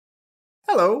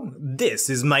Hello, this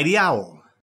is Mighty Owl.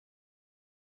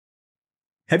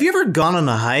 Have you ever gone on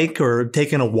a hike or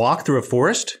taken a walk through a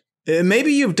forest?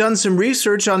 Maybe you've done some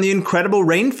research on the incredible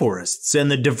rainforests and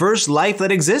the diverse life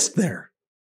that exists there.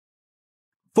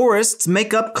 Forests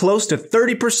make up close to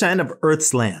 30% of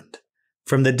Earth's land.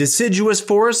 From the deciduous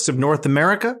forests of North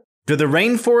America to the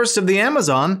rainforests of the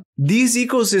Amazon, these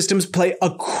ecosystems play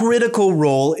a critical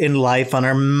role in life on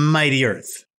our mighty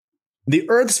Earth. The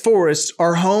Earth's forests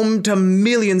are home to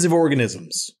millions of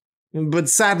organisms, but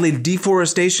sadly,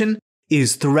 deforestation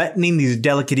is threatening these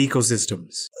delicate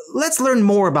ecosystems. Let's learn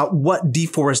more about what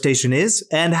deforestation is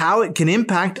and how it can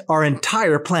impact our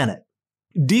entire planet.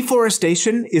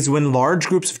 Deforestation is when large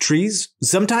groups of trees,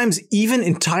 sometimes even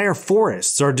entire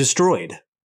forests, are destroyed.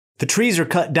 The trees are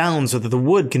cut down so that the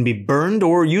wood can be burned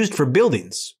or used for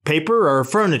buildings, paper, or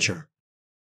furniture.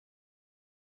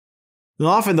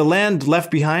 Often the land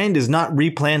left behind is not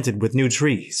replanted with new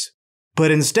trees, but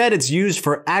instead it's used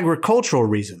for agricultural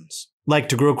reasons, like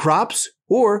to grow crops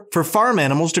or for farm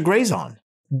animals to graze on.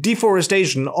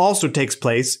 Deforestation also takes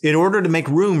place in order to make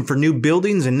room for new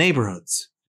buildings and neighborhoods.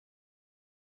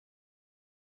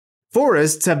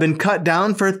 Forests have been cut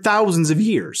down for thousands of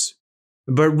years,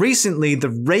 but recently the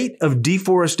rate of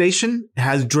deforestation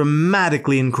has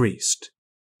dramatically increased.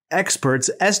 Experts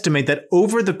estimate that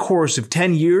over the course of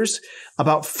 10 years,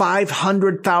 about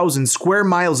 500,000 square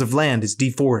miles of land is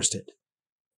deforested.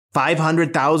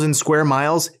 500,000 square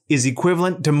miles is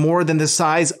equivalent to more than the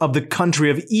size of the country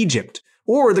of Egypt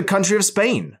or the country of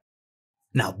Spain.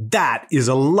 Now that is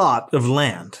a lot of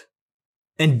land.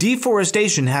 And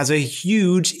deforestation has a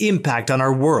huge impact on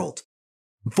our world.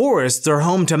 Forests are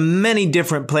home to many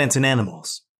different plants and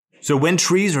animals. So when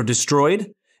trees are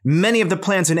destroyed, many of the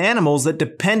plants and animals that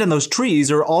depend on those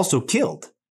trees are also killed.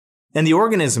 And the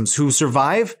organisms who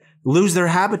survive lose their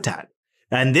habitat.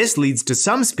 And this leads to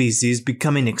some species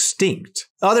becoming extinct,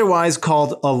 otherwise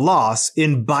called a loss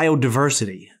in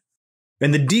biodiversity.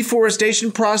 And the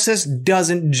deforestation process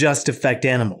doesn't just affect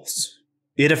animals.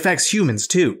 It affects humans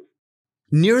too.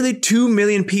 Nearly 2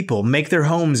 million people make their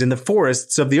homes in the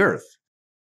forests of the Earth.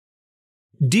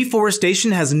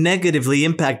 Deforestation has negatively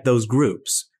impacted those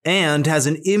groups, and has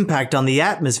an impact on the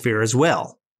atmosphere as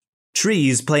well.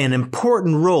 Trees play an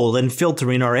important role in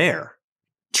filtering our air.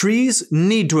 Trees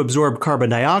need to absorb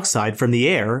carbon dioxide from the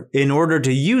air in order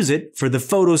to use it for the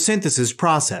photosynthesis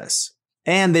process,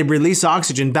 and they release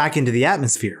oxygen back into the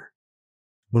atmosphere.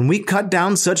 When we cut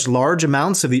down such large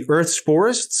amounts of the Earth's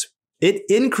forests, it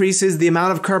increases the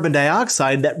amount of carbon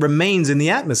dioxide that remains in the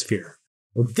atmosphere.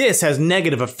 This has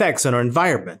negative effects on our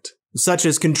environment, such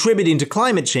as contributing to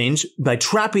climate change by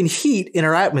trapping heat in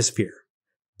our atmosphere.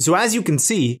 So as you can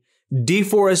see,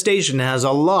 deforestation has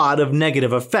a lot of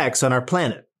negative effects on our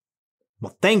planet.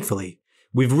 Well, thankfully,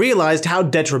 we've realized how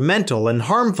detrimental and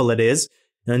harmful it is,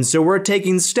 and so we're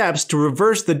taking steps to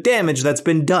reverse the damage that's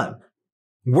been done.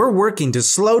 We're working to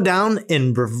slow down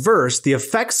and reverse the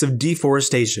effects of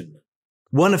deforestation.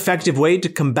 One effective way to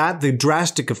combat the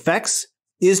drastic effects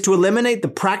is to eliminate the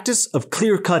practice of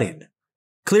clear cutting.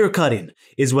 Clear cutting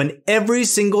is when every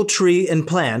single tree and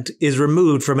plant is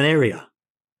removed from an area.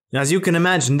 As you can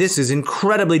imagine, this is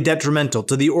incredibly detrimental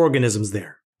to the organisms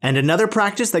there. And another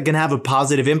practice that can have a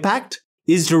positive impact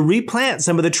is to replant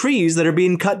some of the trees that are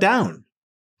being cut down.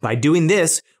 By doing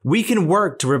this, we can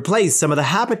work to replace some of the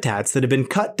habitats that have been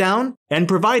cut down and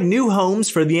provide new homes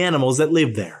for the animals that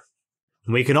live there.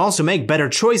 We can also make better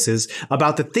choices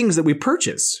about the things that we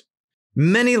purchase.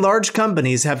 Many large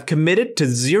companies have committed to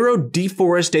zero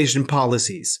deforestation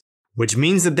policies, which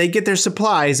means that they get their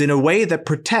supplies in a way that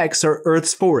protects our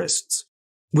Earth's forests.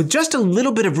 With just a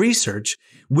little bit of research,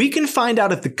 we can find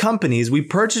out if the companies we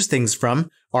purchase things from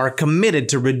are committed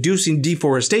to reducing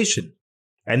deforestation.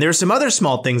 And there are some other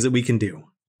small things that we can do.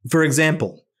 For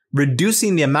example,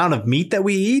 reducing the amount of meat that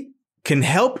we eat can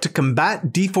help to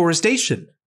combat deforestation.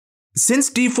 Since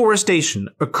deforestation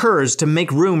occurs to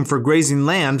make room for grazing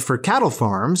land for cattle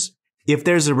farms, if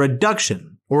there's a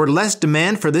reduction or less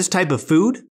demand for this type of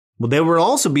food, well, there will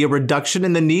also be a reduction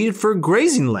in the need for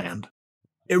grazing land.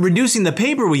 Reducing the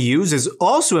paper we use is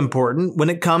also important when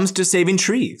it comes to saving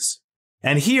trees.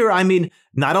 And here I mean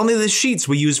not only the sheets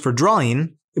we use for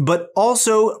drawing, but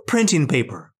also printing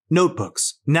paper,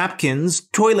 notebooks, napkins,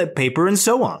 toilet paper, and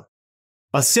so on.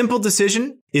 A simple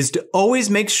decision is to always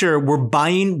make sure we're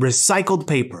buying recycled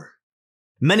paper.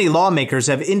 Many lawmakers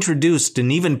have introduced and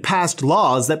even passed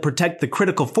laws that protect the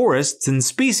critical forests and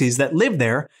species that live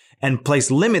there and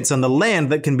place limits on the land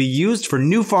that can be used for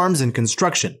new farms and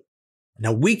construction.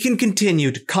 Now we can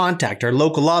continue to contact our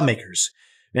local lawmakers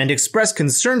and express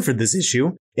concern for this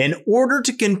issue in order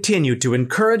to continue to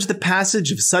encourage the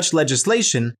passage of such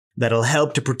legislation that'll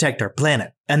help to protect our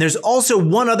planet. And there's also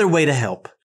one other way to help.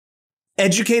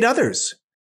 Educate others.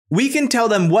 We can tell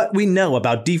them what we know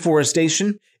about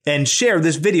deforestation and share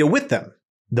this video with them.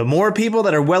 The more people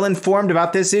that are well informed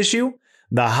about this issue,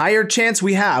 the higher chance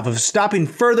we have of stopping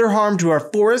further harm to our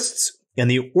forests and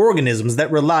the organisms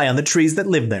that rely on the trees that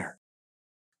live there.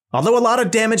 Although a lot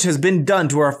of damage has been done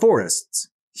to our forests,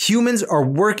 humans are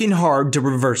working hard to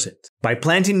reverse it by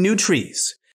planting new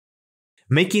trees,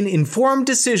 making informed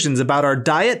decisions about our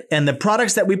diet and the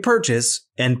products that we purchase,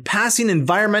 and passing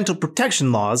environmental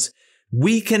protection laws.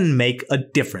 We can make a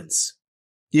difference.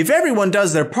 If everyone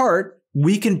does their part,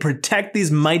 we can protect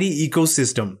these mighty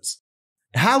ecosystems.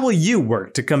 How will you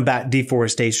work to combat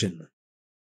deforestation?